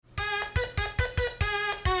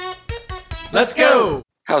Let's go.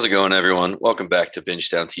 How's it going, everyone? Welcome back to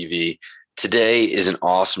Bingetown TV. Today is an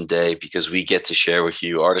awesome day because we get to share with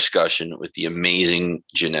you our discussion with the amazing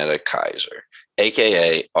Janetta Kaiser,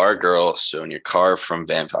 aka our girl Sonia Karp from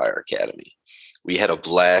Vampire Academy. We had a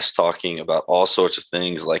blast talking about all sorts of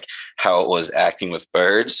things like how it was acting with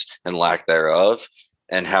birds and lack thereof,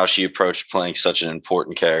 and how she approached playing such an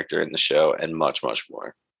important character in the show, and much, much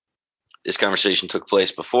more. This conversation took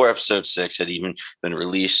place before episode 6 had even been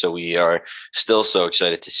released, so we are still so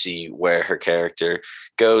excited to see where her character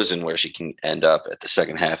goes and where she can end up at the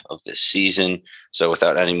second half of this season. So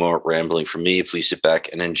without any more rambling from me, please sit back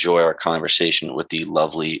and enjoy our conversation with the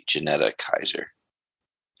lovely Janetta Kaiser.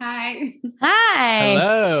 Hi. Hi.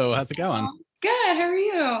 Hello. How's it going? Good. How are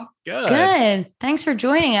you? Good. Thanks for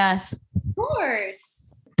joining us. Of course.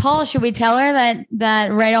 Paul, should we tell her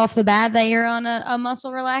that right off the bat that you're on a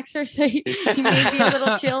muscle relaxer, so you may be a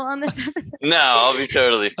little chill on this episode? No, I'll be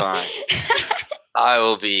totally fine. I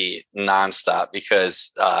will be nonstop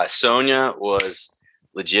because Sonia was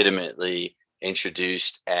legitimately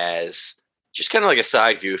introduced as just kind of like a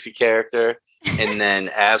side goofy character. And then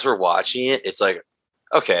as we're watching it, it's like,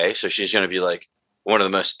 okay, so she's going to be like one of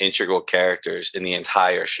the most integral characters in the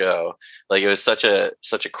entire show. Like, it was such a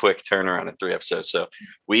quick turnaround in 3 episodes. So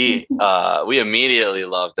we immediately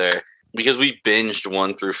loved her because we binged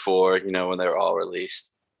 1 through 4, when they were all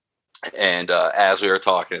released. And as we were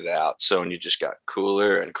talking it out, Sonia just got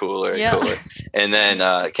cooler and cooler and cooler. And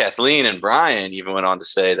then Kathleen and Brian even went on to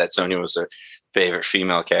say that Sonia was their favorite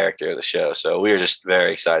female character of the show. So we were just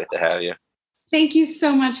very excited to have you. Thank you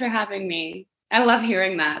so much for having me. I love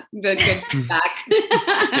hearing that. The good feedback.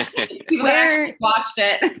 People actually watched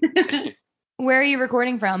it. Where are you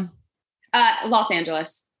recording from? Los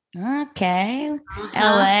Angeles. Okay.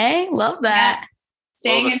 LA. Love that. Yeah.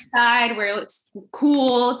 Staying inside where it's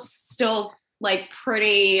cool. It's still like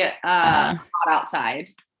pretty hot outside.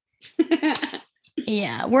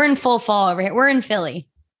 Yeah. We're in full fall over here. We're in Philly.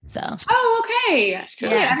 So. Oh, okay.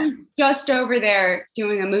 Yeah. I was just over there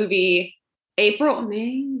doing a movie. April,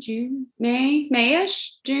 May, June,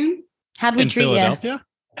 May-ish, June. How'd we treat you?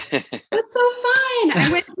 That's so fun. I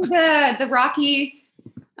went to the Rocky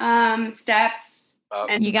steps.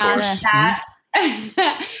 And you got that. And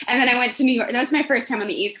then I went to New York. That was my first time on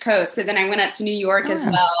the East Coast. So then I went up to New York as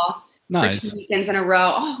well. Nice. For 2 weekends in a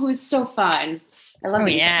row. Oh, it was so fun. I love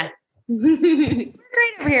it. Yeah. Great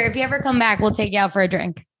over here. If you ever come back, we'll take you out for a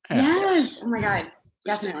drink. Yes. Oh my God.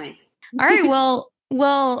 Definitely. All right.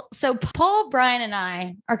 Well, so Paul, Brian, and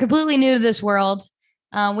I are completely new to this world.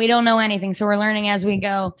 We don't know anything, so we're learning as we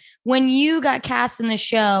go. When you got cast in the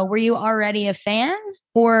show, were you already a fan,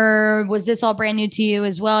 or was this all brand new to you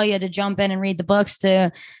as well? You had to jump in and read the books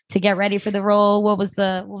to get ready for the role. What was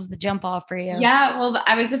the jump off for you? Yeah, well,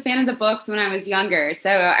 I was a fan of the books when I was younger, so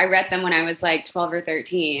I read them when I was like 12 or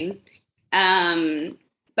 13.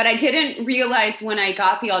 But I didn't realize when I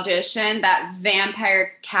got the audition that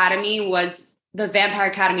Vampire Academy was the Vampire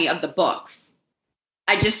Academy of the books.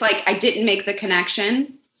 I didn't make the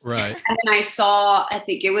connection. Right. And then I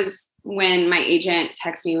think it was when my agent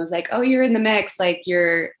texted me, was like, oh, you're in the mix. Like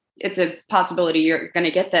it's a possibility you're going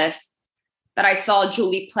to get this. That I saw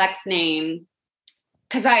Julie Plek's name.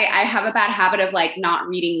 Cause I have a bad habit of like not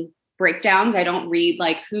reading breakdowns. I don't read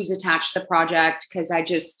like who's attached to the project. Cause I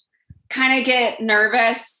just kind of get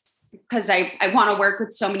nervous because I want to work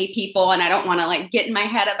with so many people and I don't want to like get in my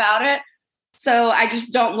head about it. So I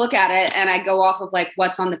just don't look at it and I go off of like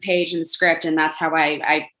what's on the page and the script. And that's how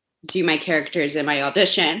I do my characters in my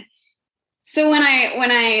audition. So when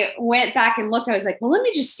I went back and looked, I was like, well, let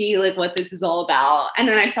me just see like what this is all about. And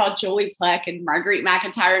then I saw Julie Plec and Marguerite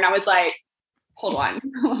McIntyre and I was like, hold on,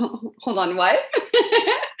 what?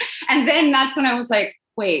 And then that's when I was like,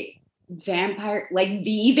 wait, Vampire, like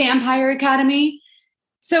the Vampire Academy.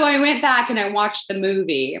 So I went back and I watched the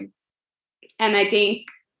movie and I think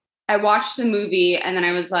I watched the movie and then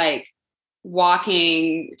I was like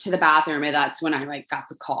walking to the bathroom and that's when I like got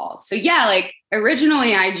the call. So yeah, like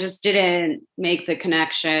originally I just didn't make the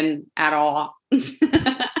connection at all.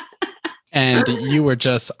 And you were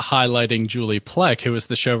just highlighting Julie Plec, who was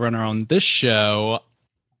the showrunner on this show.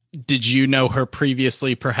 Did you know her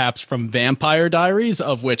previously, perhaps from Vampire Diaries,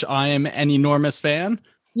 of which I am an enormous fan?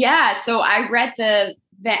 Yeah, so I read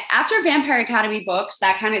after Vampire Academy books,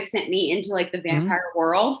 that kind of sent me into like the vampire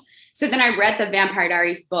world. So then I read the Vampire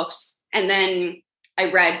Diaries books and then I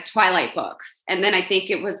read Twilight books. And then I think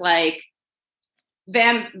it was like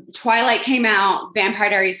Twilight came out, Vampire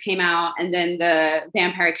Diaries came out, and then the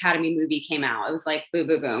Vampire Academy movie came out. It was like boom,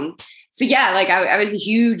 boom, boom. So yeah, like I was a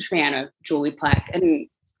huge fan of Julie Plec. And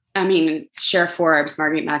I mean, Sheriff Forbes,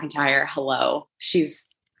 Marguerite McIntyre, hello. She's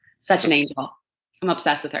Such an angel. I'm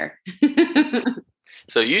obsessed with her.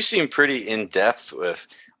 So you seem pretty in depth with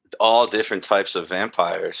all different types of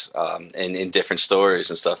vampires and in different stories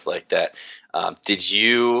and stuff like that. Did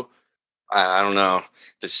you, I don't know,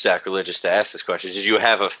 this is sacrilegious to ask this question. Did you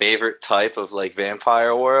have a favorite type of like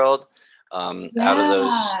vampire world out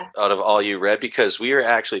of all you read? Because we were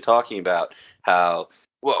actually talking about how,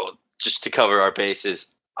 well, just to cover our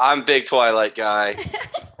bases, I'm a big Twilight guy.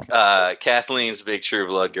 Kathleen's a big True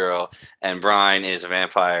Blood girl, and Brian is a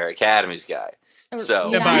Vampire Academy's guy.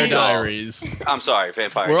 So Vampire Diaries. I'm sorry,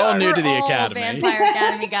 Vampire We're all Diaries. new to the We're all Academy. Vampire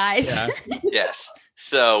Academy guys. Yeah. Yes.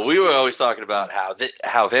 So we were always talking about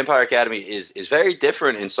how Vampire Academy is very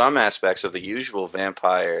different in some aspects of the usual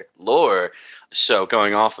vampire lore. So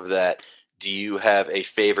going off of that, do you have a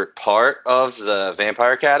favorite part of the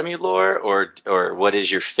Vampire Academy lore, or what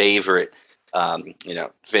is your favorite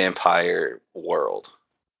vampire world?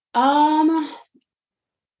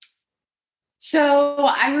 So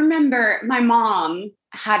I remember my mom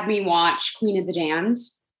had me watch Queen of the Damned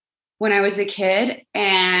when I was a kid,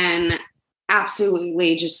 and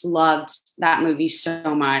absolutely just loved that movie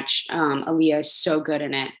so much. Aaliyah is so good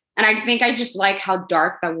in it. And I think I just like how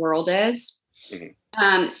dark the world is.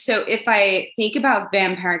 Mm-hmm. So if I think about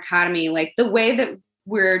Vampire Academy, like the way that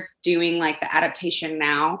we're doing like the adaptation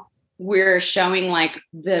now, we're showing like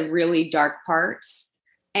the really dark parts.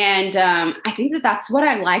 And I think that that's what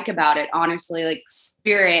I like about it, honestly, like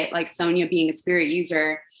spirit, like Sonia being a spirit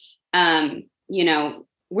user,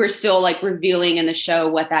 we're still like revealing in the show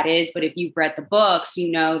what that is. But if you've read the books, you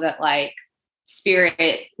know that like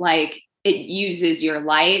spirit, like it uses your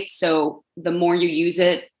light. So the more you use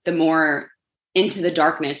it, the more into the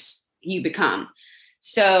darkness you become.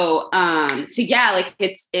 So yeah, like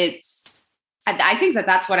I think that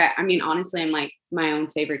that's what I mean, honestly, I'm like my own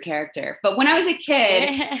favorite character. But when I was a kid,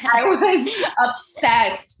 I was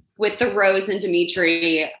obsessed with the Rose and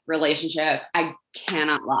Dimitri relationship. I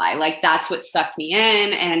cannot lie. Like that's what sucked me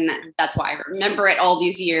in. And that's why I remember it all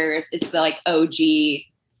these years. It's the like OG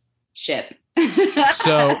ship.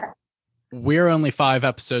 So we're only 5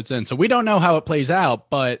 episodes in, so we don't know how it plays out,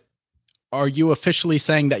 but are you officially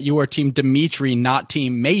saying that you are team Dimitri, not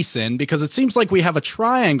team Mason? Because it seems like we have a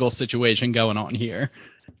triangle situation going on here.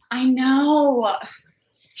 I know.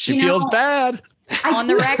 She feels bad. On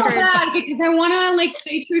the record. Bad because I want to like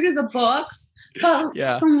stay true to the books. But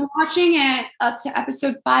from watching it up to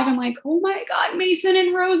episode 5, I'm like, oh my God, Mason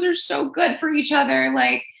and Rose are so good for each other.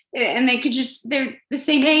 Like, and they're the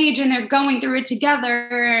same age and they're going through it together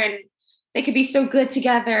and they could be so good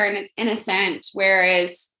together and it's innocent.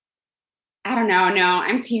 Whereas, I don't know. No,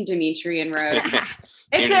 I'm team Dimitri and Rose.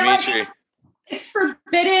 It's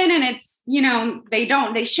forbidden and it's,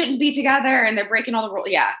 they shouldn't be together and they're breaking all the rules.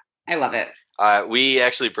 Yeah, I love it. We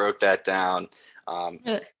actually broke that down.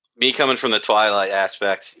 Me coming from the Twilight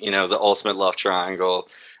aspect, the ultimate love triangle,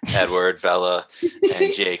 Edward, Bella,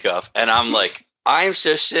 and Jacob. And I'm like, I'm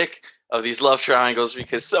so sick of these love triangles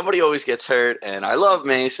because somebody always gets hurt. And I love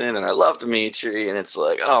Mason and I love Dimitri. And it's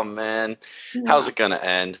like, oh man, how's it going to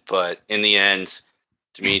end? But in the end,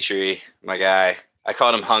 Dimitri, my guy, I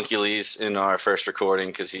called him Huncules in our first recording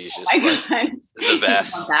because he's just the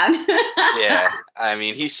best. Yeah, I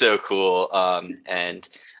mean, he's so cool. And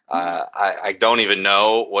I don't even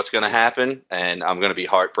know what's going to happen, and I'm going to be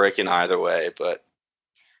heartbreaking either way. But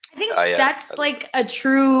I think that's like a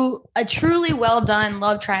truly well done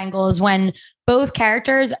love triangle is when both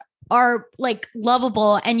characters are like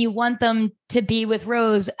lovable and you want them to be with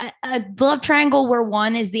Rose. A love triangle where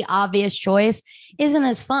one is the obvious choice isn't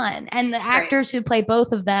as fun. And the actors who play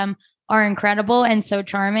both of them are incredible and so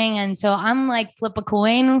charming. And so I'm like, flip a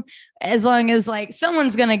coin as long as like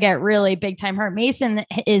someone's going to get really big time hurt. Mason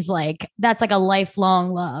is like, that's like a lifelong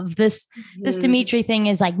love. This Dimitri thing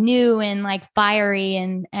is like new and like fiery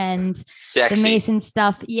and sexy. The Mason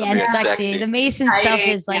stuff. Yeah. And sexy. The Mason stuff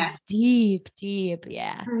is like deep.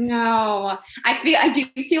 Yeah. No, I do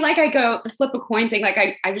feel like I go the flip a coin thing. Like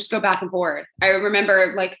I just go back and forward. I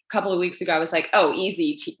remember like a couple of weeks ago, I was like, oh,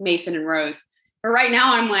 easy Mason and Rose. But right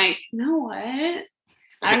now I'm like, you know what?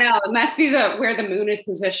 I don't know. It must be where the moon is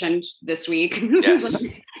positioned this week. Yes.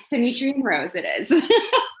 Dimitri and Rose, it is.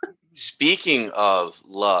 Speaking of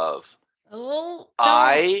love,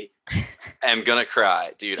 I am gonna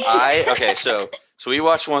cry, dude. So we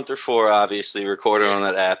watched 1 through 4, obviously recorded on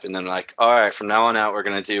that app, and then like, all right, from now on out, we're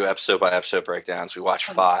gonna do episode by episode breakdowns. We watched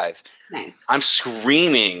 5. Nice. I'm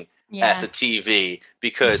screaming at the TV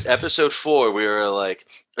because episode 4, we were like,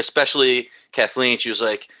 especially Kathleen, she was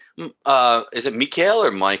like, is it Mikhail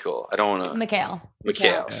or Michael? I don't want to.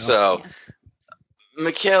 Mikhail. So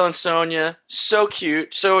Mikhail and Sonia, so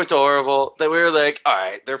cute, so adorable that we were like, all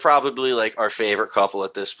right, they're probably like our favorite couple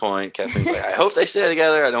at this point. Kathleen's like, I hope they stay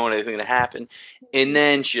together. I don't want anything to happen. And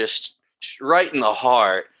then just right in the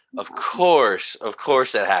heart, of course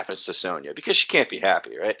that happens to Sonia because she can't be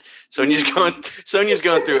happy, right? Sonia's going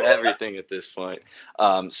through everything at this point.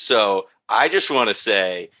 So I just want to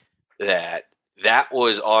say that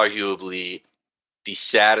was arguably the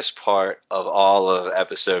saddest part of all of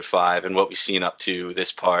episode 5 and what we've seen up to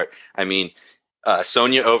this part. I mean,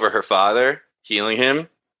 Sonia over her father, healing him.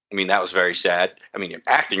 I mean, that was very sad. I mean, your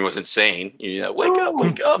acting was insane. You know, wake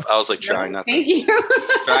up. I was like trying not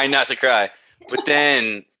to cry. But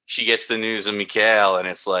then she gets the news of Mikhail and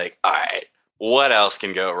it's like, all right, what else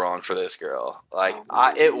can go wrong for this girl? Like,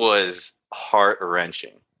 it was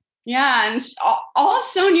heart-wrenching. Yeah, and all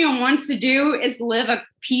Sonia wants to do is live a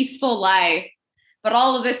peaceful life. But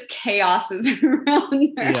all of this chaos is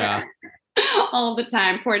around her all the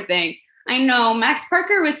time. Poor thing. I know Max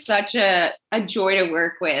Parker was such a joy to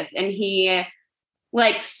work with. And he,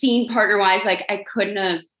 like, scene partner wise, like, I couldn't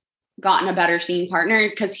have gotten a better scene partner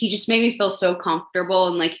because he just made me feel so comfortable.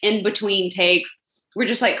 And like in between takes, we're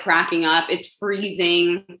just like cracking up. It's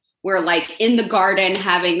freezing. We're like in the garden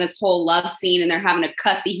having this whole love scene and they're having to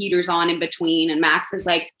cut the heaters on in between. And Max is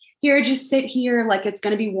like, here, just sit here. Like, it's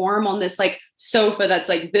going to be warm on this like sofa that's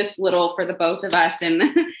like this little for the both of us. And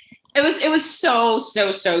it was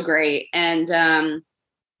so great. And,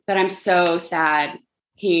 but I'm so sad.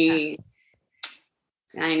 I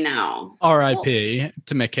know. R.I.P.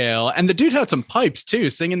 to Mikhail. And the dude had some pipes too,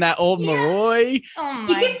 singing that old Maroi. Oh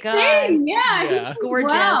my God. Sing. Yeah.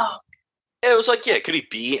 Gorgeous. Wow. It was like, could he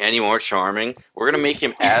be any more charming? We're going to make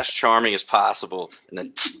him as charming as possible. And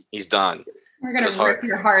then he's done. We're going to rip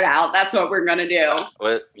your heart out. That's what we're going to do.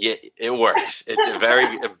 Well, yeah, it works. It's a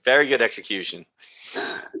very good execution.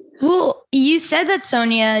 Well, you said that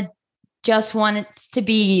Sonia just wanted to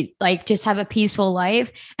be like, just have a peaceful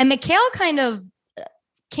life. And Mikhail kind of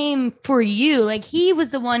came for you. Like he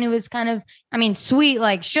was the one who was kind of, I mean, sweet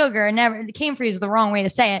like sugar. Never came for you is the wrong way to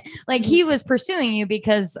say it. Like he was pursuing you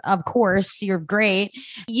because of course you're great.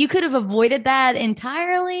 You could have avoided that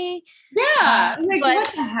entirely. Yeah. Like what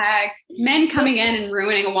the heck? Men coming in and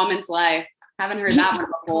ruining a woman's life. Haven't heard that one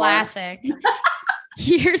before. Classic.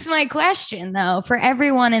 Here's my question though, for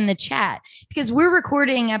everyone in the chat, because we're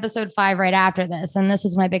recording episode 5 right after this. And this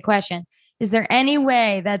is my big question. Is there any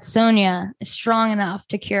way that Sonia is strong enough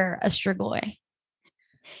to cure a Strigoi?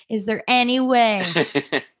 Is there any way?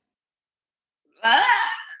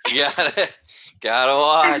 Gotta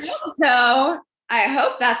watch. I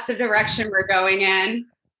hope that's the direction we're going in.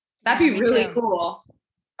 That'd be really cool.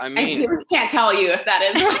 I mean, I can't tell you if that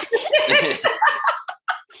is.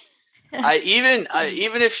 Even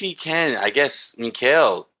if he can, I guess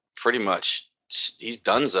Mikhail pretty much he's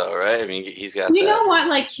donezo, right? I mean, he's got. You know what?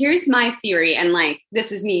 Like, here's my theory, and like, this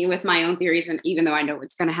is me with my own theories, and even though I know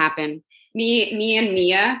what's going to happen, me and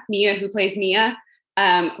Mia, who plays Mia,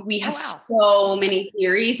 we have so many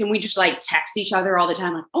theories, and we just like text each other all the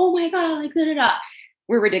time, like, oh my god, like da da da.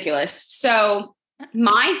 We're ridiculous. So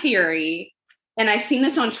my theory, and I've seen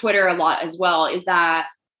this on Twitter a lot as well, is that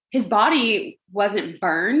his body wasn't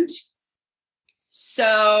burned.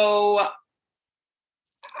 So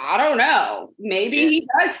I don't know. Maybe he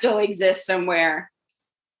does still exist somewhere.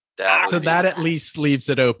 So that at least leaves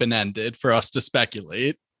it open-ended for us to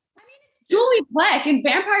speculate. I mean, it's Julie Plec in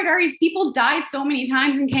Vampire Diaries. People died so many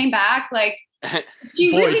times and came back. Like,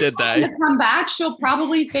 she really did they to come back. She'll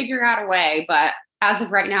probably figure out a way. But as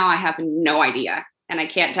of right now, I have no idea, and I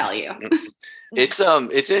can't tell you. It's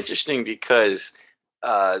interesting because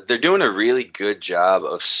they're doing a really good job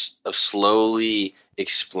of slowly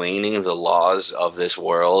explaining the laws of this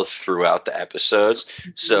world throughout the episodes. Mm-hmm.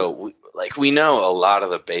 So we know a lot of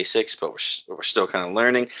the basics, but we're still kind of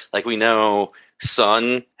learning. Like we know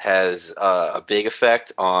sun has a big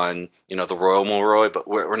effect on, the Royal Moroi, but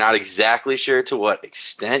we're not exactly sure to what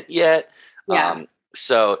extent yet. Yeah.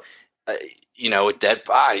 With dead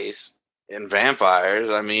bodies and vampires,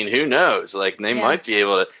 I mean, who knows? Like they might be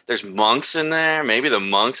able to. There's monks in there. Maybe the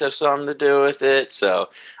monks have something to do with it. So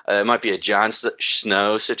it might be a Jon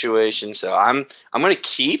Snow situation. So I'm going to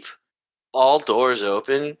keep all doors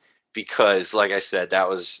open because, like I said, that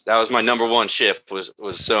was my number one ship was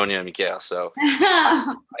Sonia and Mikhail. So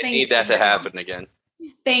I need that to happen again.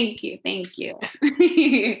 Thank you.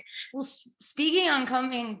 Well, speaking on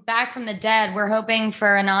coming back from the dead, we're hoping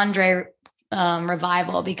for an Andre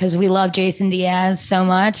revival because we love Jason Diaz so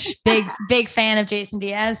much. Big fan of Jason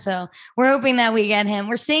Diaz. So we're hoping that we get him.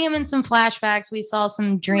 We're seeing him in some flashbacks. We saw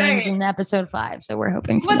some dreams in episode 5. So we're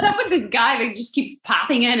hoping for What's up with this guy that just keeps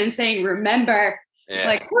popping in and saying, remember? Yeah.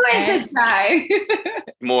 Like, who is this guy?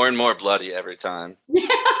 More and more bloody every time.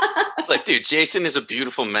 It's like, dude, Jason is a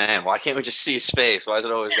beautiful man. Why can't we just see his face? Why is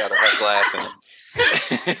it always got to have glass in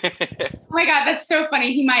it? Oh my God, that's so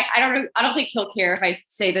funny. He might, I don't think he'll care if I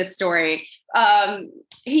say this story.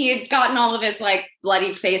 He had gotten all of his like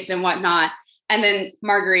bloodied face and whatnot. And then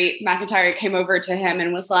Marguerite McIntyre came over to him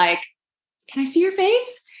and was like, "Can I see your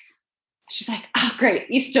face?" She's like, "Oh, great.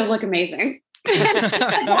 You still look amazing."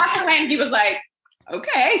 And walked away and he was like,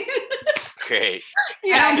 "Okay." Great.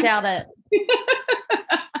 I don't doubt it.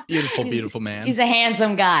 Beautiful man. He's a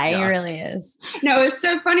handsome guy. Yeah. He really is. No, it's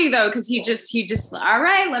so funny though, because he just, all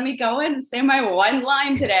right, let me go in and say my one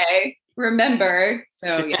line today. Remember.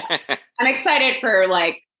 So yeah. I'm excited for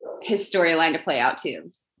like his storyline to play out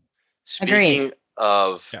too. Speaking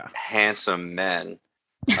of handsome men,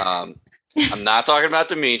 I'm not talking about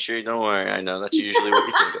Dimitri. Don't worry. I know that's usually what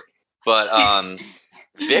you think of. But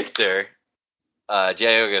Victor,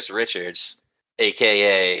 Georgas Richards,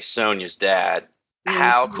 a.k.a. Sonia's dad,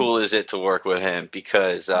 how cool is it to work with him?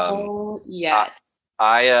 Because yes.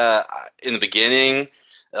 I in the beginning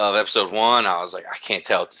of episode 1, I was like, I can't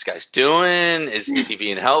tell what this guy's doing. Is he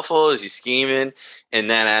being helpful? Is he scheming? And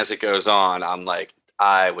then as it goes on, I'm like,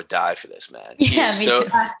 I would die for this man. Yeah, me too.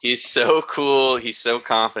 He's so cool. He's so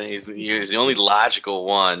confident. He's the only logical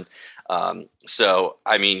one. So,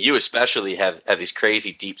 I mean, you especially have these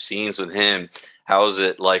crazy deep scenes with him. How is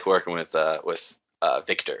it like working with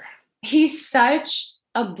Victor? He's such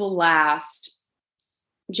a blast.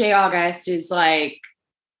 Jay August is like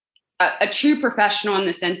a true professional in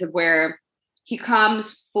the sense of where he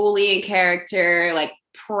comes fully in character, like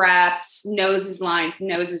prepped, knows his lines,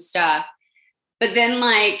 knows his stuff. But then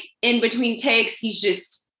like in between takes, he's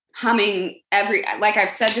just humming like I've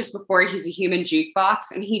said this before, he's a human jukebox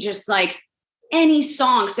and he just like any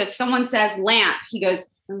song. So if someone says lamp, he goes,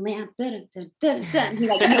 lamp, da, da, da, da, da. He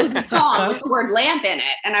like knows the song with the word lamp in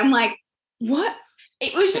it. And I'm like, what?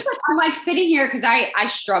 It was just like, I'm like sitting here because I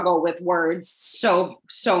struggle with words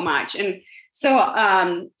so much. And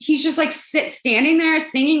so he's just like standing there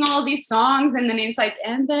singing all these songs and then he's like,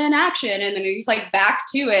 and then action. And then he's like back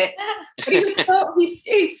to it. But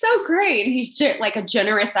he's so great. He's like a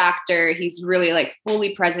generous actor. He's really like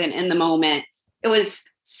fully present in the moment. It was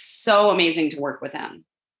so amazing to work with him.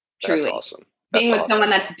 Truly. That's awesome. Being with someone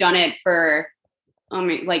that's done it for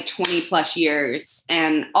like 20 plus years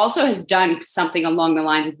and also has done something along the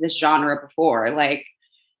lines of this genre before. Like,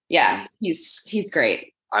 yeah, he's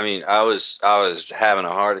great. I mean, I was having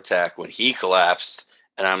a heart attack when he collapsed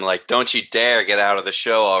and I'm like, don't you dare get out of the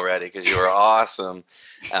show already because you were awesome.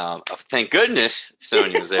 Thank goodness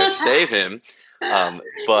Sonia was there to save him.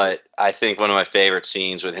 But I think one of my favorite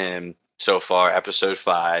scenes with him so far, episode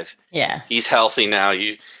 5. Yeah. He's healthy now.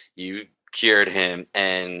 You cured him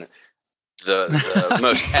and the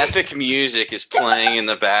most epic music is playing in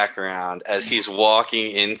the background as he's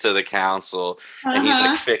walking into the council and he's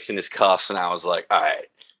like fixing his cuffs. And I was like, all right,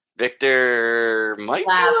 Victor might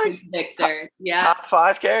be like Victor. top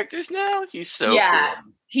 5 characters now. He's so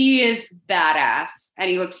cool. He is badass and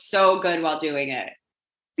he looks so good while doing it.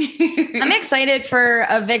 I'm excited for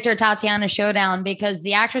a Victor Tatiana showdown because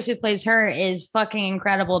the actress who plays her is fucking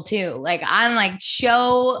incredible too. Like I'm like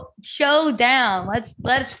showdown.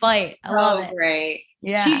 Let's fight. I love it. Great.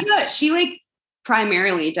 Yeah. She like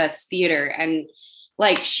primarily does theater and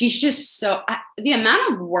like she's just so the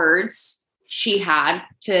amount of words she had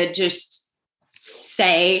to just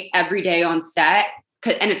say every day on set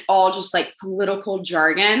and it's all just like political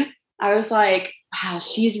jargon. I was like, wow,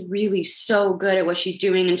 she's really so good at what she's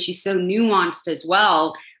doing. And she's so nuanced as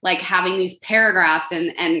well, like having these paragraphs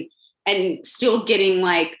and still getting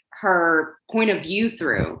like her point of view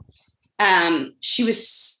through. She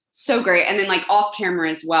was so great. And then like off camera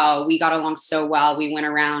as well, we got along so well. We went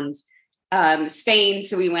around Spain.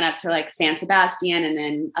 So we went up to like San Sebastian and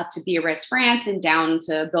then up to Biarritz, France and down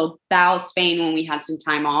to Bilbao, Spain when we had some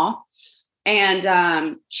time off.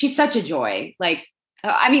 And she's such a joy. Like,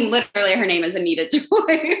 I mean, literally her name is Anita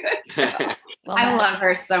Joy. So I love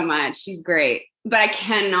her so much. She's great, but I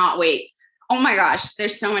cannot wait. Oh my gosh,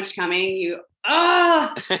 there's so much coming.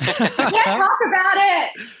 I can't talk about it.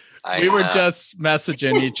 We were just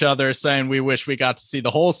messaging each other saying we wish we got to see the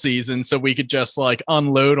whole season so we could just like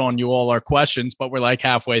unload on you all our questions, but we're like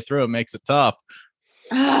halfway through. It makes it tough.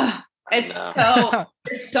 There's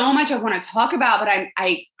so much I want to talk about, but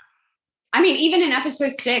I mean, even in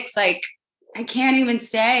episode 6, like, I can't even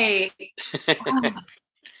say.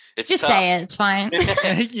 It's just tough. say it. It's fine.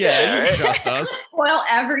 Yeah, you trust us. Spoil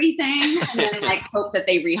everything and then like hope that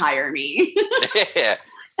they rehire me. Yeah.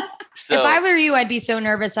 So, if I were you, I'd be so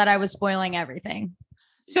nervous that I was spoiling everything.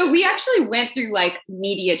 So we actually went through like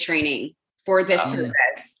media training for this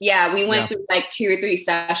purpose. Yeah, we went through like 2 or 3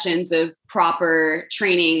 sessions of proper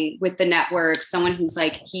training with the network. Someone who's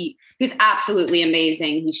like, he's absolutely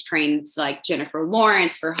amazing. He's trained like Jennifer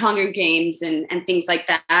Lawrence for Hunger Games and things like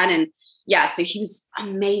that. And yeah, so he was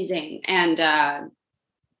amazing. And I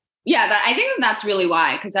think that's really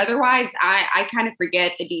why, because otherwise I kind of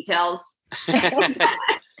forget the details.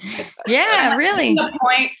 Yeah, really. The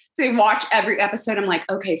point to watch every episode, I'm like,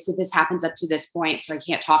 okay, so this happens up to this point, so I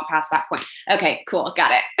can't talk past that point. Okay, cool,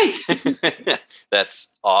 got it.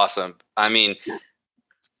 That's awesome. I mean,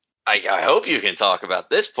 I hope you can talk about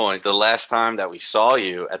this point. The last time that we saw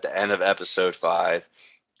you at the end of episode 5,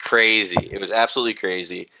 crazy. It was absolutely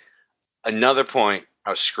crazy. Another point, I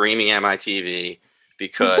was screaming at my TV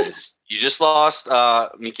because you just lost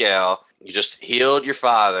Mikael. You just healed your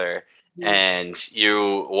father. And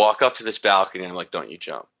you walk up to this balcony and I'm like, don't you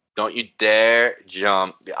jump. Don't you dare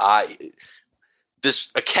jump.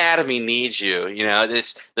 This academy needs you. You know,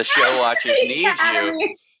 the show watchers need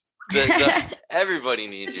you. Everybody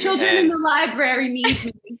needs you. Children in the library need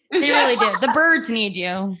me. They really do. The birds need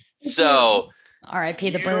you. So R.I.P.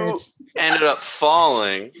 the birds. Ended up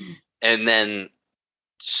falling. And then,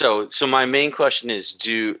 so my main question is,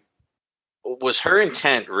 was her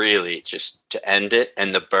intent really just to end it,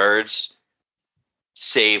 and the birds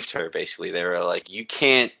saved her? Basically, they were like, you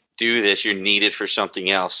can't do this, you're needed for something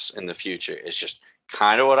else in the future. It's just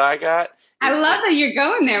kind of what I got. I love that you're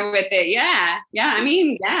going there with it. Yeah I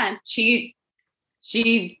mean, she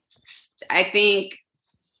I think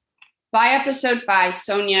by episode 5,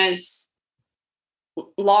 Sonya's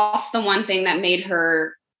lost the one thing that made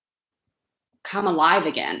her come alive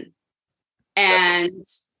again. And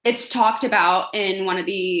it's talked about in one of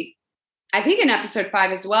I think in episode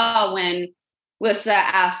 5 as well, when Lissa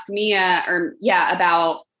asked Mia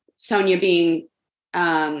about Sonya being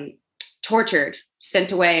tortured,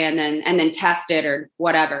 sent away, and then tested or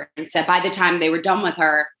whatever, and said by the time they were done with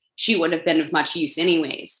her, she would have been of much use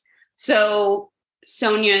anyways. So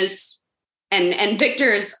Sonya's and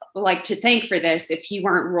Victor's like to thank for this. If he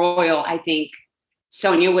weren't royal, I think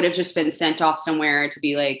Sonya would have just been sent off somewhere to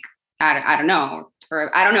be like, I don't know. Or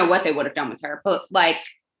I don't know what they would have done with her, but like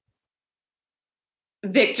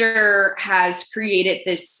Victor has created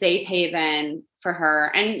this safe haven for her.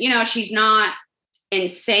 And, you know, she's not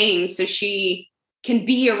insane, so she can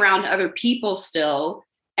be around other people still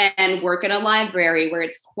and work in a library where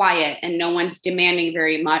it's quiet and no one's demanding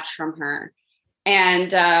very much from her.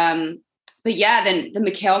 And, but yeah, then the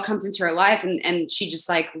Mikael comes into her life and she just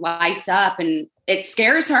like lights up, and it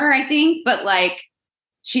scares her, I think, but like,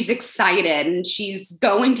 she's excited and she's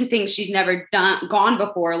going to things she's never gone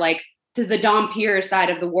before, like to the Dhampir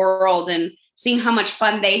side of the world, and seeing how much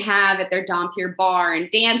fun they have at their Dhampir bar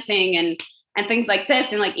and dancing and things like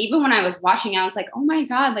this. And like, even when I was watching, I was like, oh my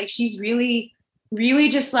God, like she's really, really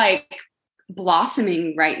just like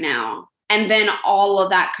blossoming right now. And then all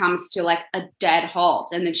of that comes to like a dead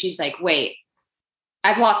halt. And then she's like, wait,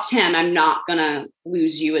 I've lost him. I'm not going to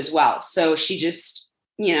lose you as well. So she just,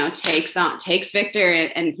 you know, takes Victor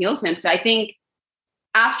and heals him. So I think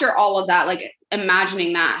after all of that, like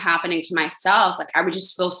imagining that happening to myself, like I would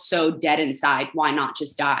just feel so dead inside. Why not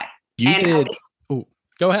just die?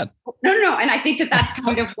 Go ahead. No. And I think that's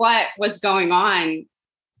kind of what was going on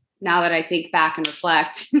now that I think back and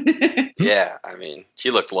reflect. Yeah. I mean,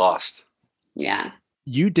 she looked lost. Yeah.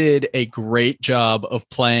 You did a great job of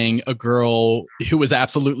playing a girl who was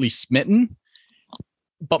absolutely smitten.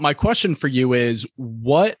 But my question for you is,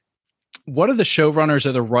 what are the showrunners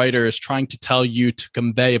or the writers trying to tell you to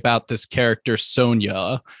convey about this character,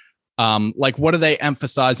 Sonya? Like, what are they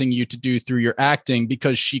emphasizing you to do through your acting?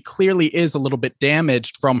 Because she clearly is a little bit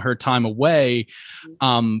damaged from her time away,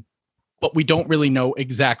 but we don't really know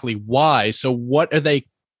exactly why. So what are they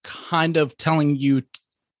kind of telling you,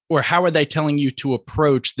 or how are they telling you to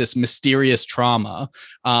approach this mysterious trauma?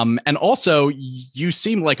 And also, you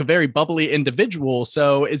seem like a very bubbly individual.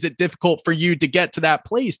 So is it difficult for you to get to that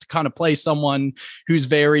place to kind of play someone who's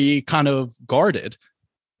very kind of guarded?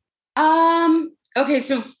 Okay,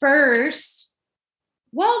 so first,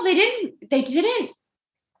 well, they didn't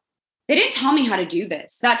tell me how to do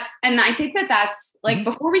this. And I think that's like,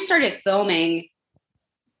 before we started filming,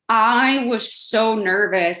 I was so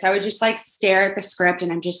nervous. I would just like stare at the script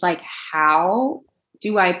and I'm just like, how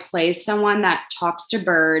do I play someone that talks to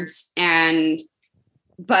birds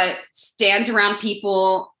but stands around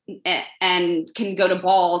people and can go to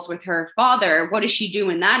balls with her father? What does she do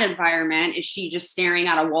in that environment? Is she just staring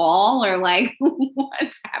at a wall, or like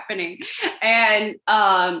what's happening? And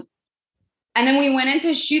then we went in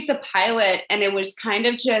to shoot the pilot, and it was kind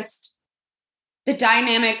of just the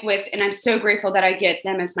dynamic with, and I'm so grateful that I get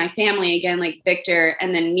them as my family again, like Victor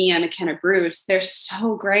and then Mia, McKenna, Bruce, they're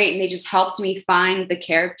so great. And they just helped me find the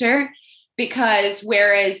character, because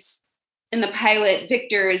whereas in the pilot,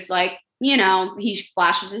 Victor is like, you know, he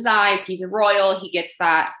flashes his eyes, he's a royal, he gets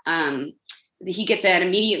that, he gets it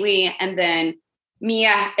immediately. And then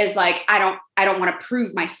Mia is like, I don't want to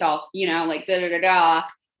prove myself, you know, like da da da da.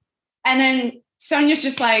 And then Sonia's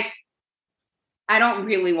just like, I don't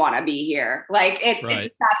really want to be here. Like it's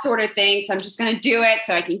that sort of thing. So I'm just going to do it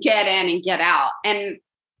so I can get in and get out. And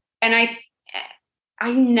I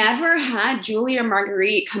never had Julie or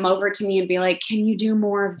Marguerite come over to me and be like, can you do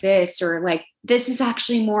more of this? Or like, this is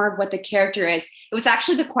actually more of what the character is. It was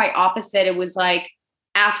actually the quite opposite. It was like,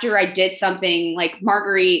 after I did something like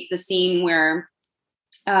Marguerite, the scene where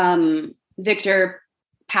Victor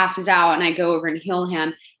passes out and I go over and heal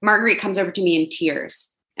him, Marguerite comes over to me in tears.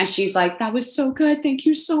 And she's like, that was so good. Thank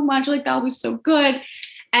you so much. Like, that was so good.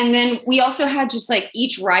 And then we also had just like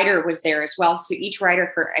each writer was there as well. So each writer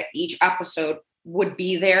for each episode would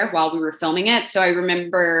be there while we were filming it. So I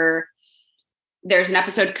remember there's an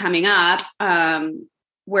episode coming up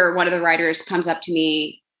where one of the writers comes up to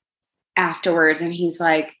me afterwards and he's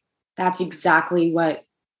like, that's exactly what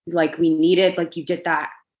like we needed. Like you did that.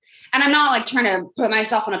 And I'm not like trying to put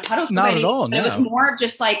myself on a pedestal. Not at all. But it was more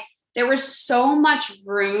just like, there was so much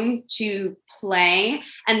room to play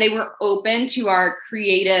and they were open to our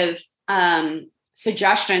creative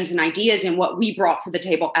suggestions and ideas and what we brought to the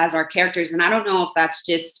table as our characters. And I don't know if that's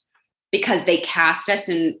just because they cast us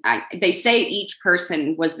and they say each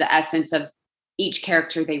person was the essence of each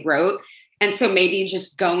character they wrote. And so maybe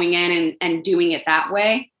just going in and doing it that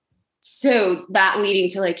way. So that leading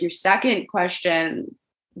to like your second question,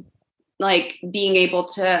 like being able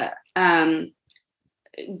to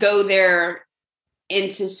go there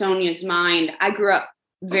into Sonia's mind. I grew up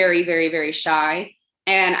very, very, very shy.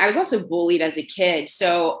 And I was also bullied as a kid.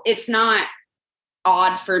 So it's not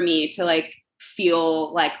odd for me to like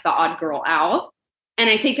feel like the odd girl out. And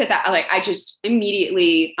I think that like, I just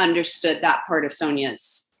immediately understood that part of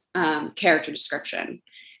Sonia's character description.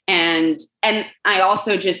 And I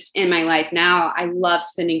also just in my life now, I love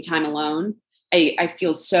spending time alone. I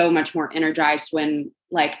feel so much more energized when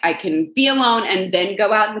like I can be alone and then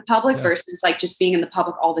go out in the public versus like just being in the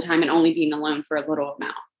public all the time and only being alone for a little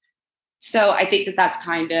amount. So I think that that's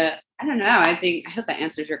kind of, I don't know. I hope that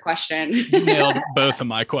answers your question. You nailed both of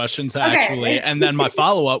my questions actually. Okay. And then my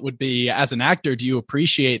follow-up would be, as an actor, do you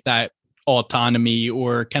appreciate that autonomy,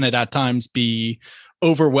 or can it at times be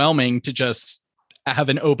overwhelming to just have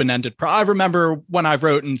an open-ended prompt? I remember when I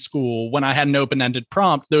wrote in school, when I had an open-ended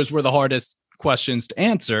prompt, those were the hardest questions to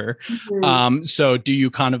answer. Mm-hmm. So do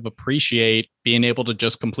you kind of appreciate being able to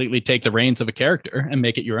just completely take the reins of a character and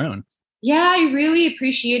make it your own? Yeah, I really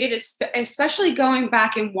appreciate it, especially going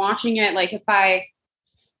back and watching it. Like if I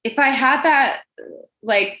had that,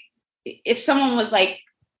 like if someone was like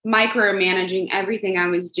micromanaging everything I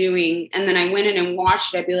was doing and then I went in and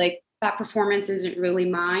watched it, I'd be like, that performance isn't really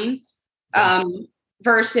mine.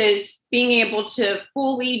 Versus being able to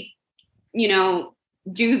fully, you know,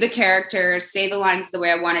 do the character, say the lines the way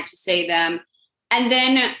I wanted to say them. And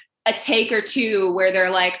then a take or two where they're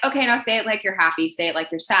like, okay, now say it like you're happy, say it like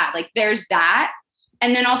you're sad. Like there's that.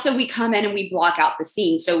 And then also we come in and we block out the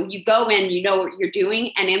scene. So you go in, you know what you're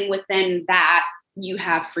doing. And then within that, you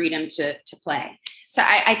have freedom to play. So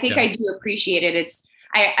I think I do appreciate it.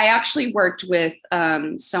 I actually worked with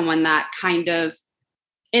someone that kind of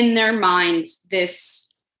in their mind, this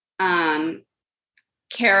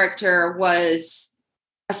character was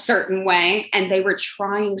a certain way, and they were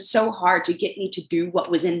trying so hard to get me to do what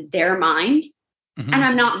was in their mind. Mm-hmm. And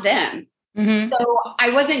I'm not them. Mm-hmm. So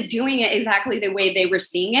I wasn't doing it exactly the way they were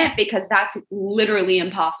seeing it, because that's literally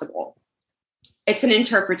impossible. It's an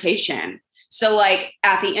interpretation. So like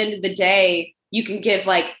at the end of the day, you can give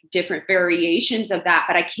like different variations of that,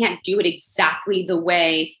 but I can't do it exactly the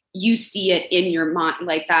way you see it in your mind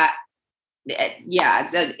like that.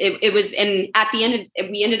 It was, and at the end,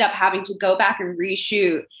 we ended up having to go back and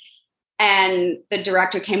reshoot. And the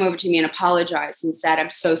director came over to me and apologized and said, I'm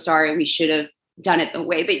so sorry. We should have done it the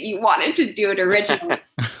way that you wanted to do it originally.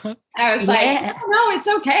 And I was like, no, it's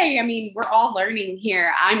okay. I mean, we're all learning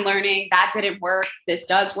here. I'm learning. That didn't work. This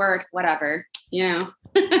does work, whatever, you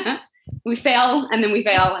know. We fail and then we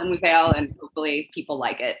fail and we fail, and hopefully people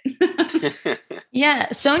like it.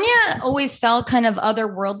 Yeah. Sonia always felt kind of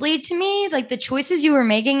otherworldly to me. Like the choices you were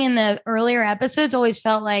making in the earlier episodes always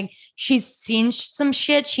felt like she's seen some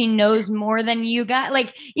shit. She knows more than you got.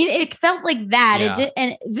 Like it felt like that. Yeah. It did,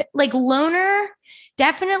 and like loner,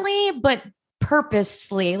 definitely, but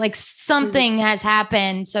purposely, like something has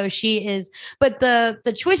happened. So she is, but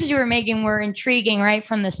the choices you were making were intriguing right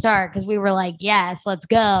from the start, because we were like, yes, let's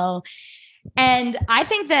go. And I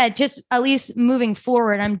think that just at least moving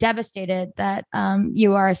forward, I'm devastated that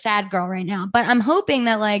you are a sad girl right now. But I'm hoping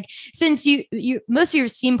that, like, since you most of your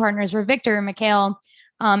scene partners were Victor and Mikhail,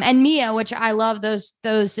 and Mia, which I love those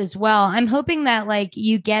as well. I'm hoping that like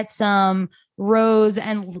you get some Rose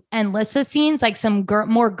and Lissa scenes, like some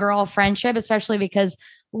more girl friendship, especially because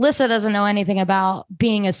Lissa doesn't know anything about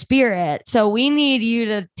being a spirit. So we need you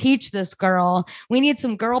to teach this girl. We need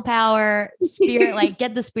some girl power, spirit, like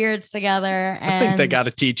get the spirits together. And I think they got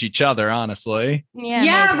to teach each other, honestly.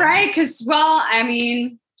 Yeah, right. Because, well, I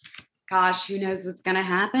mean, gosh, who knows what's going to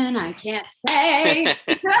happen? I can't say.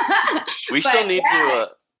 We still need to.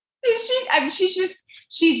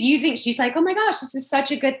 She's like, oh my gosh, this is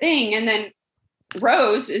such a good thing. And then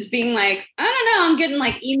Rose is being like, I don't know, I'm getting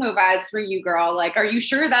like emo vibes from you, girl. Like, are you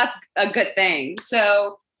sure that's a good thing?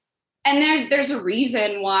 So, and there's a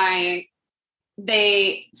reason why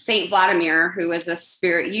Saint Vladimir, who is a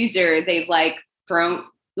spirit user, they've like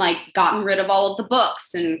gotten rid of all of the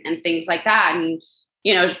books and things like that. And,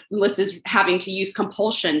 you know, Lissa's having to use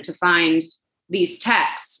compulsion to find these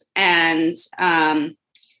texts. And,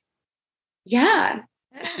 yeah.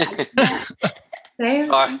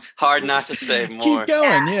 It's hard not to say more. Keep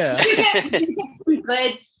going, yeah. You get some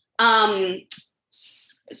good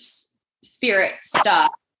spirit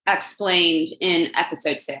stuff explained in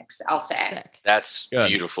episode 6, I'll say. That's good.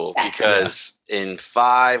 Beautiful, because in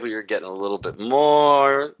 5 we were getting a little bit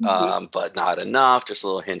more, but not enough, just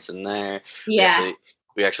little hints in there. Yeah.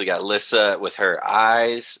 We actually got Lissa with her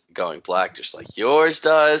eyes going black just like yours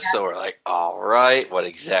does. So we're like, all right, what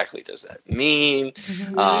exactly does that mean?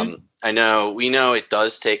 We know it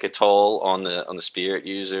does take a toll on the spirit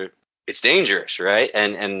user. It's dangerous, right?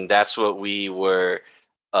 And that's what we were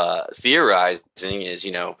theorizing is,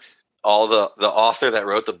 you know, all the author that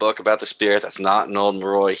wrote the book about the spirit, that's not Nolan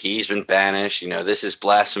Roy, he's been banished. You know, this is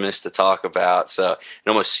blasphemous to talk about. So it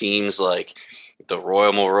almost seems like the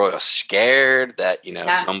Royal scared that, you know,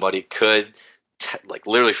 somebody could like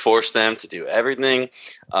literally force them to do everything.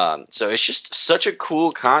 So it's just such a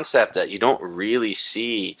cool concept that you don't really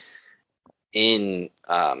see in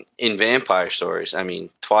vampire stories. I mean,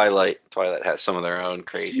 Twilight has some of their own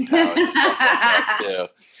crazy powers and stuff like that too.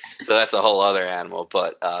 So that's a whole other animal,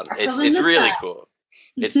 but it's really cool.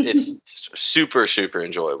 It's super, super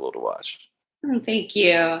enjoyable to watch. Thank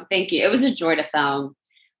you. It was a joy to film.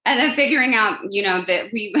 And then figuring out, you know,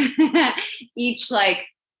 that we each like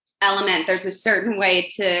element, there's a certain way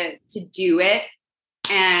to do it.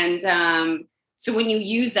 And so when you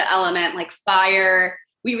use the element like fire,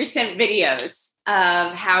 we were sent videos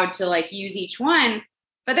of how to like use each one,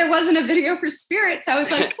 but there wasn't a video for spirits. I was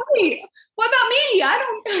like, wait, what about me? I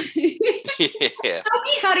don't tell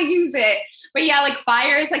me how to use it. But yeah, like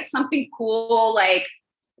fire is like something cool. Like,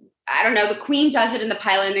 I don't know, the Queen does it in the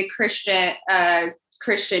pilot, and the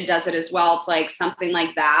Christian does it as well. It's like something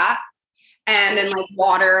like that. And then like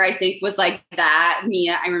water, I think, was like that.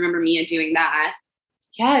 I remember Mia doing that.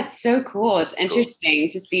 Yeah, it's so cool. It's interesting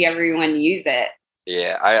to see everyone use it.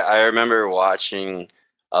 Yeah, I remember watching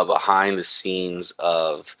behind the scenes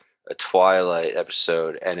of a Twilight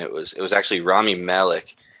episode, and it was actually Rami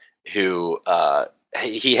Malek who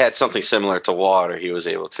he had something similar to water. He was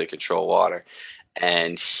able to control water,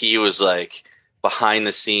 and he was like behind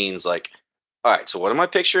the scenes, like, all right, so what am I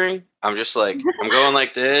picturing? I'm just like, I'm going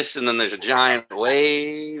like this, and then there's a giant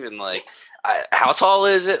wave, and like, how tall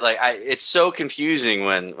is it? Like, it's so confusing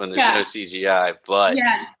when there's no CGI. But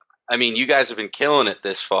I mean, you guys have been killing it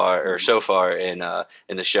this far, or so far in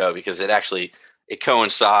the show, because it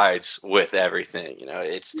coincides with everything. You know,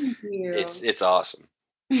 it's awesome.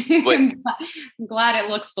 But, I'm glad it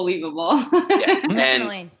looks believable.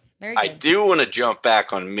 And I do want to jump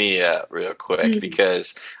back on Mia real quick,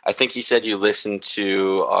 because I think you said you listened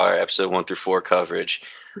to our episode 1 through 4 coverage.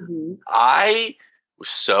 I was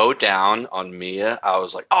so down on Mia. I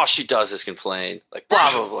was like, oh, she does this complain, like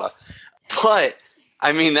blah, blah, blah. But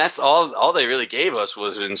I mean, that's all they really gave us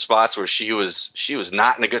was in spots where she was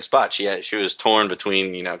not in a good spot. She was torn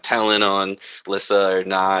between, you know, telling on Lissa or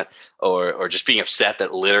not, or just being upset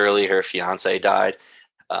that literally her fiance died.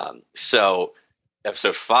 So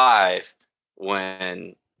episode 5,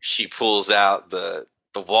 when she pulls out the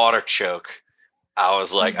water choke, I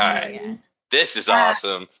was like, all right, this is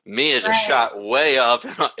awesome. Mia just shot way up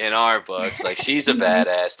in our books. Like, she's a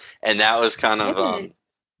badass. And that was kind of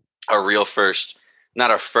a real first,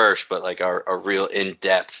 not our first, but like our real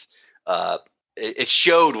in-depth. It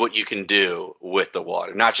showed what you can do with the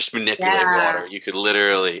water, not just manipulate water. You could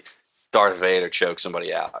literally Darth Vader choke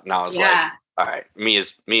somebody out, and I was like, all right,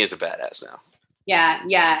 Mia's a badass now.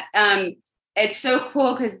 Yeah. It's so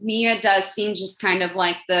cool because Mia does seem just kind of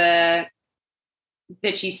like the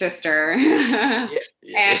bitchy sister. And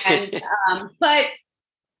but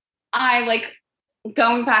I like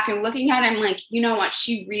going back and looking at it, I'm like, you know what?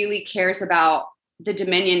 She really cares about the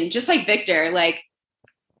Dominion, just like Victor, like,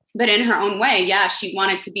 but in her own way. Yeah, she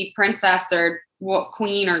wanted to be princess or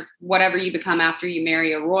queen or whatever you become after you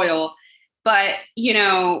marry a royal. But, you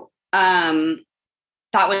know, that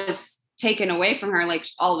was taken away from her, like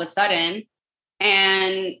all of a sudden.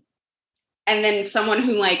 And then someone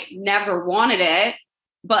who like never wanted it,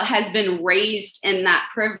 but has been raised in that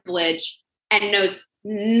privilege and knows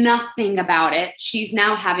nothing about it. She's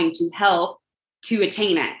now having to help to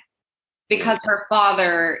attain it because her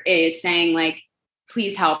father is saying like,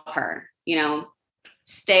 please help her, you know,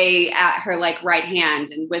 stay at her like right hand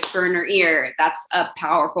and whisper in her ear. That's a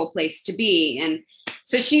powerful place to be. And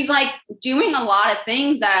so she's like doing a lot of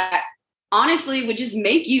things that honestly would just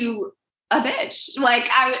make you a bitch. Like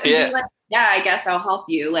I would be like, yeah, I guess I'll help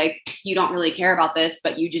you. Like you don't really care about this,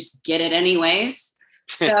 but you just get it anyways.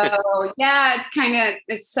 So yeah,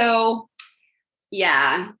 it's so,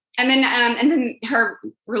 yeah. And then her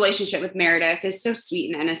relationship with Meredith is so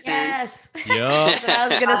sweet and innocent. Yes. Yeah. That's what I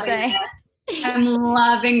was going to say. I'm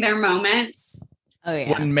loving their moments. Oh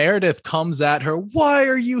yeah. When Meredith comes at her, why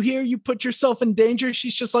are you here? You put yourself in danger.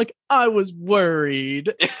 She's just like, I was worried.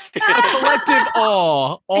 A collective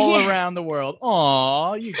awe all around the world.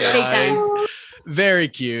 Aw, you guys. Very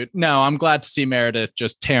cute. No, I'm glad to see Meredith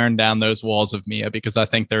just tearing down those walls of Mia because I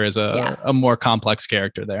think there is a more complex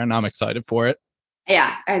character there and I'm excited for it.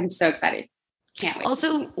 Yeah, I'm so excited. Can't wait.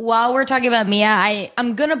 Also, while we're talking about Mia,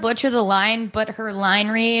 I'm going to butcher the line, but her line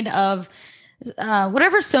read of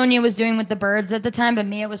whatever Sonia was doing with the birds at the time, but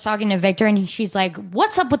Mia was talking to Victor and she's like,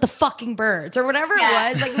 what's up with the fucking birds or whatever it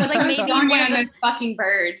was. Like, it was like maybe one of those fucking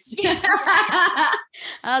birds.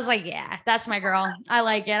 I was like, yeah, that's my girl. I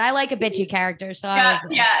like it. I like a bitchy character. So we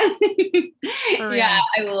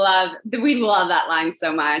love that line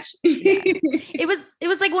so much. It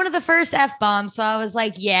was like one of the first F-bombs. So I was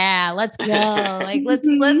like, yeah, let's go. Like,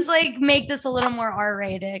 let's like make this a little more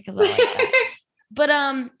R-rated because I like that. But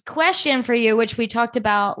question for you, which we talked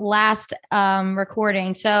about last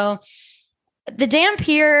recording. So the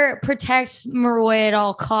Dhampir protects Maroi at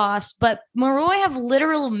all costs, but Maroi have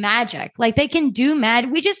literal magic. Like they can do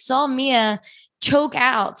magic. We just saw Mia choke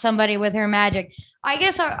out somebody with her magic. I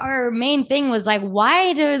guess our main thing was like,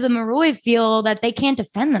 why do the Maroi feel that they can't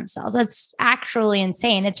defend themselves? That's actually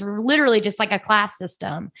insane. It's literally just like a class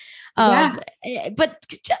system. But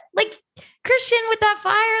like Christian with that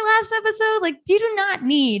fire last episode, like you do not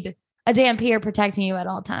need a Dhampir protecting you at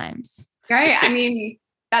all times. Right. I mean,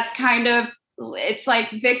 that's kind of, it's like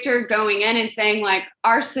Victor going in and saying like,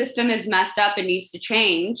 our system is messed up and needs to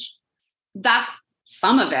change. That's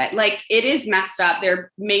some of it. Like it is messed up.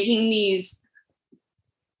 They're making these,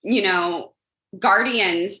 you know,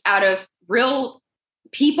 guardians out of real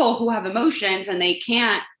people who have emotions and they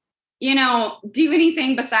can't, you know, do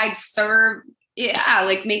anything besides serve. Yeah,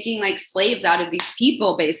 like making like slaves out of these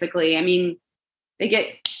people, basically. I mean, they get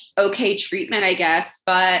okay treatment, I guess,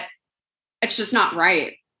 but it's just not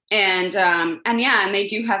right. And they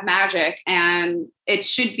do have magic and it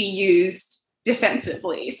should be used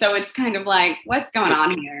defensively. So it's kind of like, what's going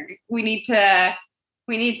on here? We need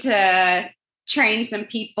to train some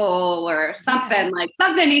people or something. Like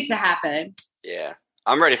something needs to happen. Yeah.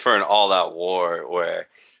 I'm ready for an all-out war where,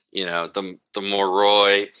 you know, the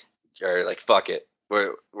Moroi are like, fuck it.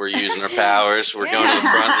 We're using our powers. We're going to the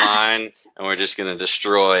front line, and we're just going to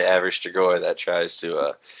destroy every Strigoi that tries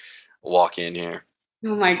to walk in here.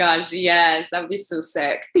 Oh my gosh, yes, that would be so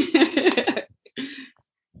sick.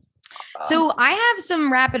 So I have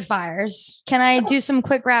some rapid fires. Can I do some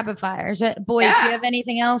quick rapid fires? Boys, do you have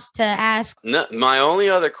anything else to ask? No, my only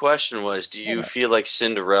other question was, do you feel like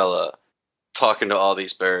Cinderella talking to all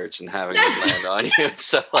these birds and having them land on you and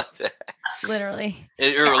stuff like that? Literally.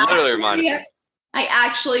 It literally reminded me. I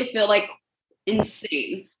actually feel like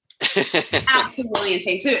insane. Absolutely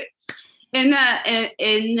insane. So in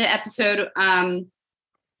the episode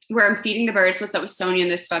where I'm feeding the birds, what's up with Sonia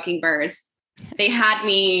and those fucking birds? They had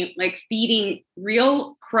me like feeding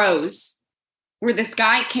real crows where this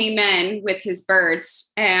guy came in with his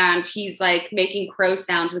birds and he's like making crow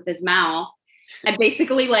sounds with his mouth and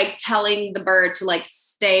basically like telling the bird to like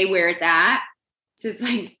stay where it's at. So it's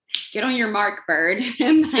like, get on your mark, bird.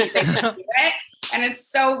 And like they do it. And it's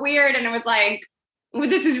so weird. And it was like, well,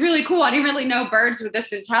 this is really cool. I didn't really know birds were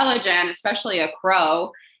this intelligent, especially a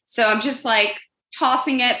crow. So I'm just like,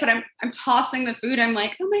 tossing it, but I'm tossing the food. I'm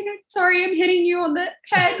like, oh my God, sorry, I'm hitting you on the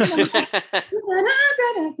head. And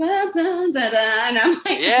I'm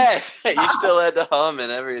like, yeah, you still had to hum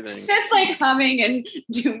and everything. just like humming and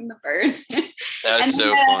doing the birds. That was and so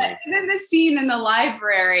then, funny. And then the scene in the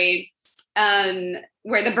library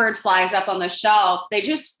where the bird flies up on the shelf, they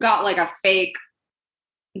just got like a fake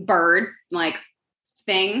bird like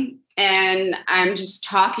thing. And I'm just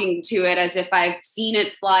talking to it as if I've seen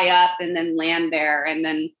it fly up and then land there and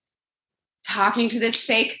then talking to this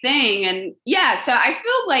fake thing. And yeah, so I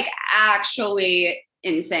feel like actually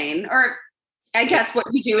insane. Or I guess what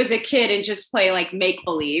you do as a kid and just play like make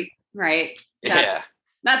believe, right?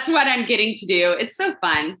 That's what I'm getting to do. It's so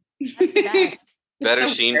fun. That's the best. Better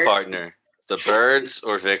so scene weird. partner, the birds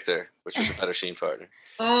or Victor? Which was a better scene partner?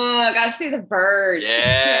 Oh, I gotta see the birds.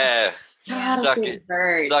 Yeah. Gotta Suck see it. the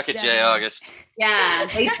birds. Suck it, Jay August. Yeah,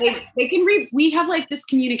 they can read. We have like this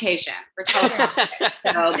communication for television.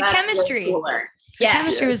 So The that's chemistry. way cooler. The Yes.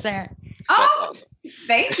 chemistry was there. That's Oh, awesome.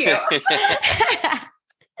 thank you.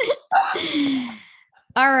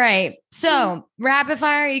 All right. So rapid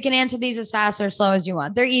fire, you can answer these as fast or slow as you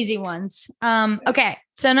want. They're easy ones. Okay.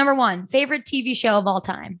 So number 1, favorite TV show of all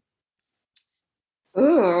time.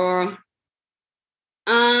 Ooh.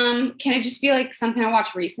 Can it just be like something I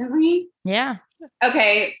watched recently? Yeah.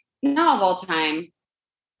 Okay, not of all time.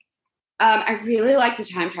 I really like The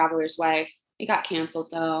Time Traveler's Wife. It got canceled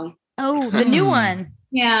though. Oh, the new one.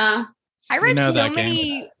 Yeah. I read know so that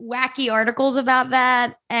many wacky articles about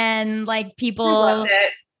that and like I people loved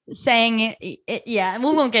it. saying it. Yeah, we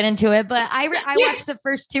won't get into it, but I watched the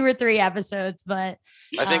first 2 or 3 episodes, but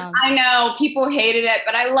I think I know people hated it,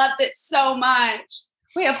 but I loved it so much.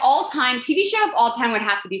 Wait, of all time, TV show of all time would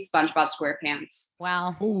have to be SpongeBob SquarePants.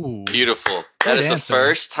 wow. Ooh. beautiful. That Good is the answer.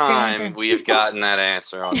 first time answer. we have gotten that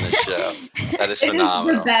answer on this show. That is It is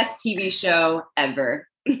phenomenal. the best TV show ever.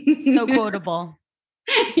 So quotable.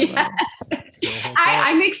 Yes.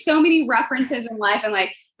 I make so many references in life, and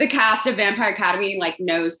like the cast of Vampire Academy like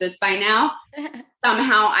knows this by now.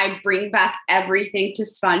 Somehow I bring back everything to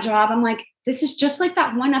SpongeBob. I'm like, this is just like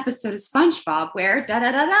that one episode of SpongeBob where da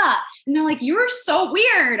da da da. And they're like, you were so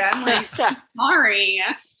weird. I'm like, sorry.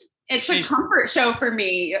 It's a comfort show for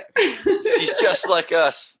me. She's just like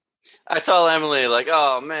us. I told Emily, like,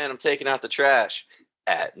 oh man, I'm taking out the trash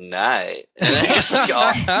at night. And then just like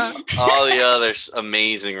all the other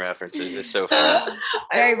amazing references. It's so fun.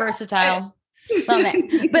 Very versatile. Love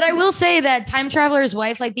it. But I will say that Time Traveler's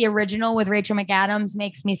Wife, like the original with Rachel McAdams,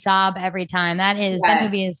 makes me sob every time. That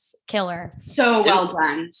movie is killer. So well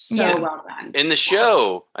done. So Yeah. well done. In the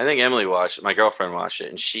show, I think Emily watched it, my girlfriend watched it,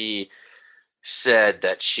 and she said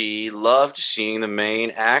that she loved seeing the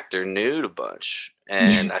main actor nude a bunch.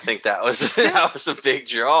 And I think that was a big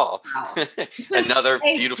draw. Wow. Another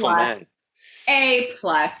A beautiful plus. man. A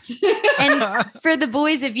plus. And for the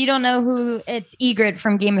boys, if you don't know who, it's Ygritte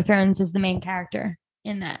from Game of Thrones is the main character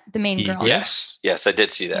in that, the main girl. Yes, I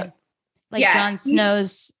did see that. Like Yeah. Jon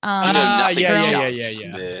Snow's I know nothing yeah, about yeah.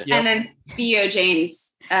 Jon. Yep. And then Theo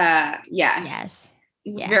James, Yes.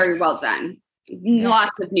 very well done.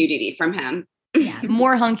 Lots of nudity from him. Yeah.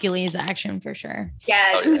 More Huncules action for sure.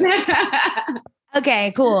 Yes. Oh,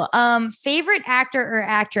 Okay, cool. Favorite actor or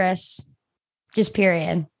actress? Just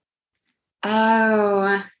period.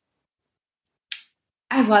 Oh,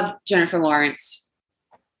 I love Jennifer Lawrence.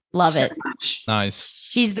 Love so it. much. Nice.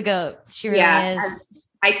 She's the GOAT. She really Yeah, is.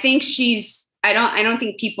 I think she's. I don't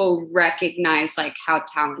think people recognize like how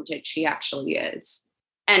talented she actually is,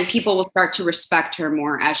 and people will start to respect her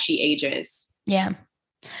more as she ages. Yeah.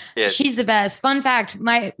 Yeah. She's the best. Fun fact,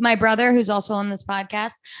 my brother, who's also on this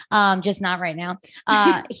podcast, just not right now.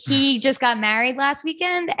 He just got married last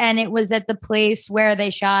weekend, and it was at the place where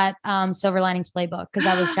they shot Silver Linings Playbook, because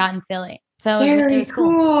that was shot in Philly. So it was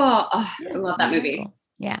cool. Oh, I love that It was movie. cool.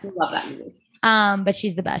 Yeah. I love that movie. But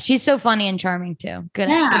she's the best. She's so funny and charming too. Good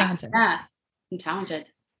answer. Yeah, and talented.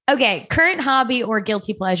 Okay, current hobby or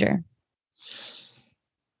guilty pleasure?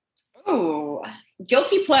 Oh,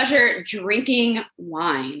 guilty pleasure, drinking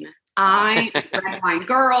wine. I'm a red wine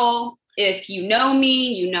girl. If you know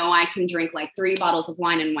me, you know I can drink like 3 bottles of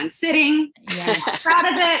wine in one sitting. Yeah. I'm proud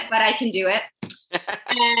of it, but I can do it.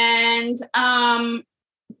 And a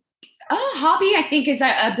hobby, I think, is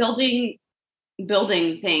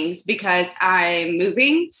building things, because I'm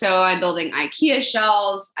moving. So I'm building IKEA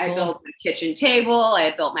shelves. I Cool. built my kitchen table.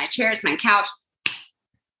 I built my chairs, my couch.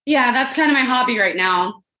 Yeah, that's kind of my hobby right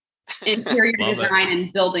now. Interior Love it. design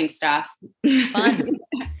and building stuff. Fun.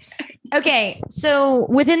 Okay, so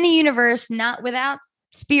within the universe, not without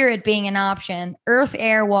spirit being an option, earth,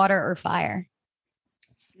 air, water, or fire?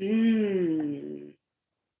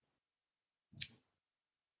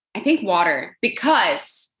 think water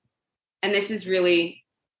because, and this is really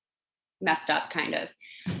messed up kind of,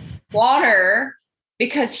 water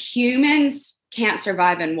because humans can't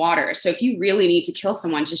survive in water. So if you really need to kill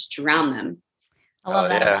someone, just drown them. I love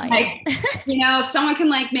that. Yeah. Like, someone can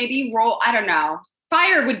like maybe roll, I don't know.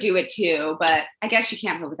 Fire would do it too, but I guess you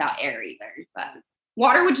can't live without air either. But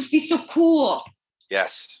water would just be so cool.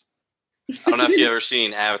 Yes. I don't know if you've ever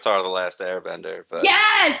seen Avatar: The Last Airbender, but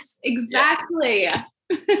Yes, exactly. Yeah.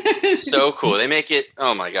 so cool. They make it,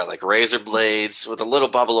 oh my God, like razor blades with a little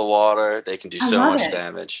bubble of water. They can do so much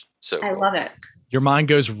damage. So cool. I love it. Your mind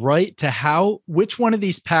goes right to which one of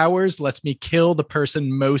these powers lets me kill the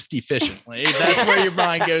person most efficiently. That's where your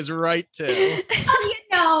mind goes right to.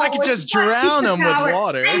 I could just drown them with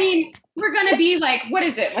water. I mean, we're going to be like, what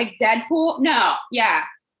is it? Like Deadpool? No. Yeah.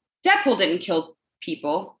 Deadpool didn't kill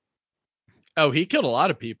people. Oh, he killed a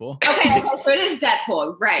lot of people. Okay. So it is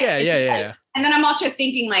Deadpool. Right. Yeah. And then I'm also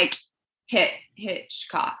thinking like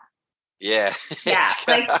Hitchcock. Yeah. Yeah.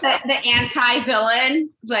 Like the anti-villain.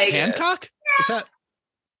 Like Hancock? Is that?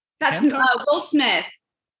 That's Will Smith.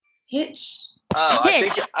 Hitch. Oh,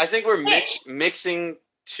 I think we're mixing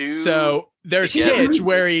two. So there's together. Hitch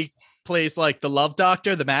where he plays like the love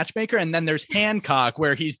doctor, the matchmaker, and then there's Hancock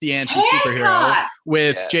where he's the anti-superhero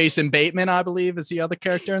with Jason Bateman, I believe, is the other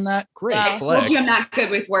character in that. Great flick. I'm not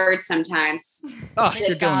good with words sometimes. Oh,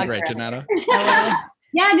 you're doing great, Janetta.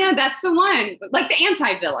 Yeah, no, that's the one. Like the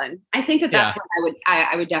anti-villain. I think that's what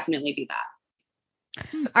I would definitely be that.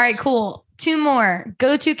 All right, cool. 2 more.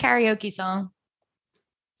 Go-to karaoke song.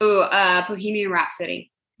 Ooh, Bohemian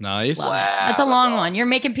Rhapsody. Nice. Wow, that's a long one. You're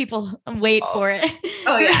making people wait for it.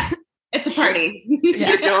 Oh yeah. It's a party.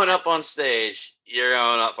 You're going up on stage. You're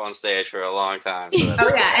going up on stage for a long time. So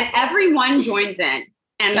oh yeah. And everyone joins in.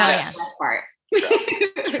 And that's the best part.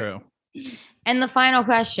 True. And the final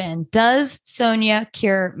question. Does Sonia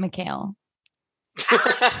cure Mikhail?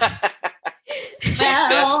 She's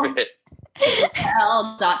desperate.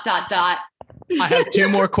 Well, ... I have 2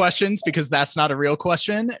 more questions because that's not a real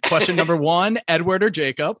question. Question number 1, Edward or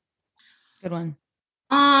Jacob? Good one.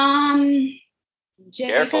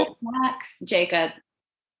 Jacob. Jacob.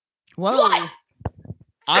 Whoa. What?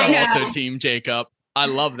 I'm also team Jacob. I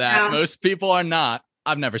love that. Most people are not.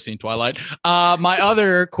 I've never seen Twilight. My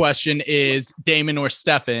other question is Damon or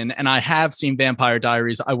Stefan, and I have seen Vampire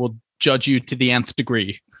Diaries. I will judge you to the nth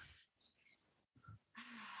degree.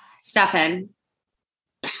 Stefan.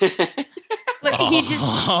 He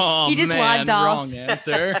just logged off. Wrong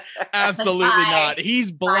answer. Absolutely not.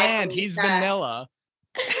 He's bland. He's vanilla.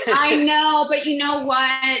 I know, but you know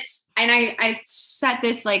what? And I said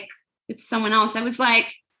this like with someone else. I was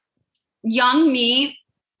like, young me,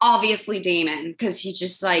 obviously Damon, because he's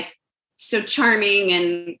just like so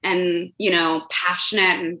charming and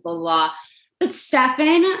passionate and blah blah. But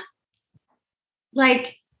Stefan,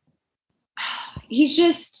 like, he's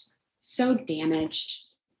just so damaged.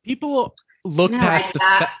 People look past the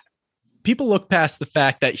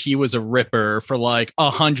fact that he was a ripper for like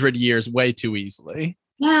 100 years way too easily.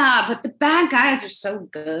 Yeah, but the bad guys are so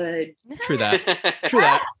good. True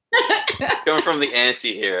that. Coming from the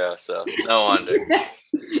anti-hero, so no wonder.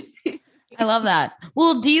 I love that.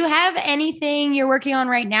 Well, do you have anything you're working on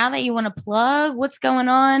right now that you want to plug? What's going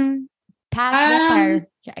on past Vampire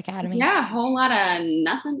Academy? Yeah, a whole lot of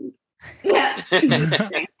nothing.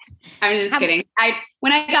 I'm just kidding.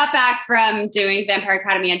 When I got back from doing Vampire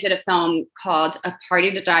Academy, I did a film called A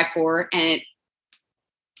Party to Die For, and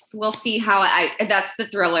we'll see how that's the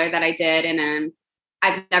thriller that I did. And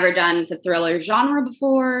I've never done the thriller genre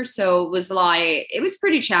before. So it was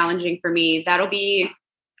pretty challenging for me. That'll be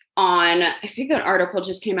on, I think that article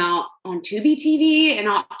just came out on Tubi TV in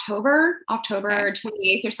October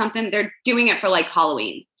 28th or something. They're doing it for like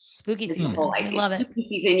Halloween. Spooky season. I love it. Spooky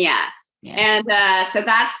season, yeah. And so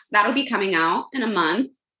that'll be coming out in a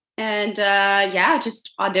month. And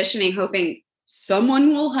just auditioning, hoping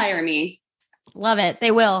someone will hire me. Love it.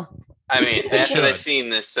 They will. I mean, after they've seen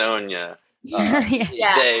this Sonia, exactly.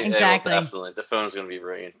 They will definitely. The phone's going to be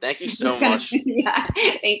ringing. Thank you so much. Yeah,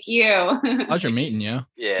 thank you. Pleasure meeting you.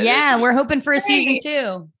 Yeah, we're hoping for a season 2.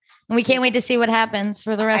 And we can't wait to see what happens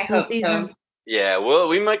for the rest of the season. So. Yeah, well,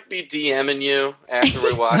 we might be DMing you after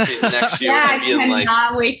we watch these next few. I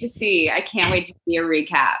cannot wait to see. I can't wait to see a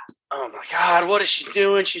recap. Oh my God, what is she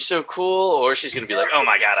doing? She's so cool. Or she's going to be like, oh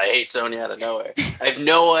my God, I hate Sonia out of nowhere. I have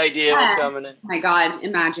no idea what's coming in. Oh my God,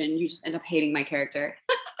 imagine you just end up hating my character.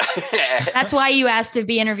 That's why you asked to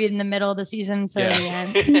be interviewed in the middle of the season. So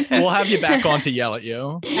we'll have you back on to yell at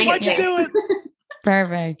you. Why'd you do it?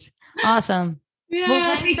 Perfect. Awesome. Yeah,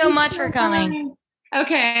 well, thanks so much for coming.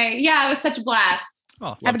 Okay. Yeah, it was such a blast.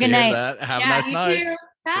 Oh, have a good night. Have a nice night. Too.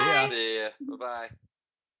 Bye. See ya. Bye-bye.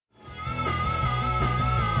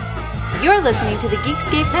 You're listening to the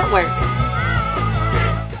Geekscape Network.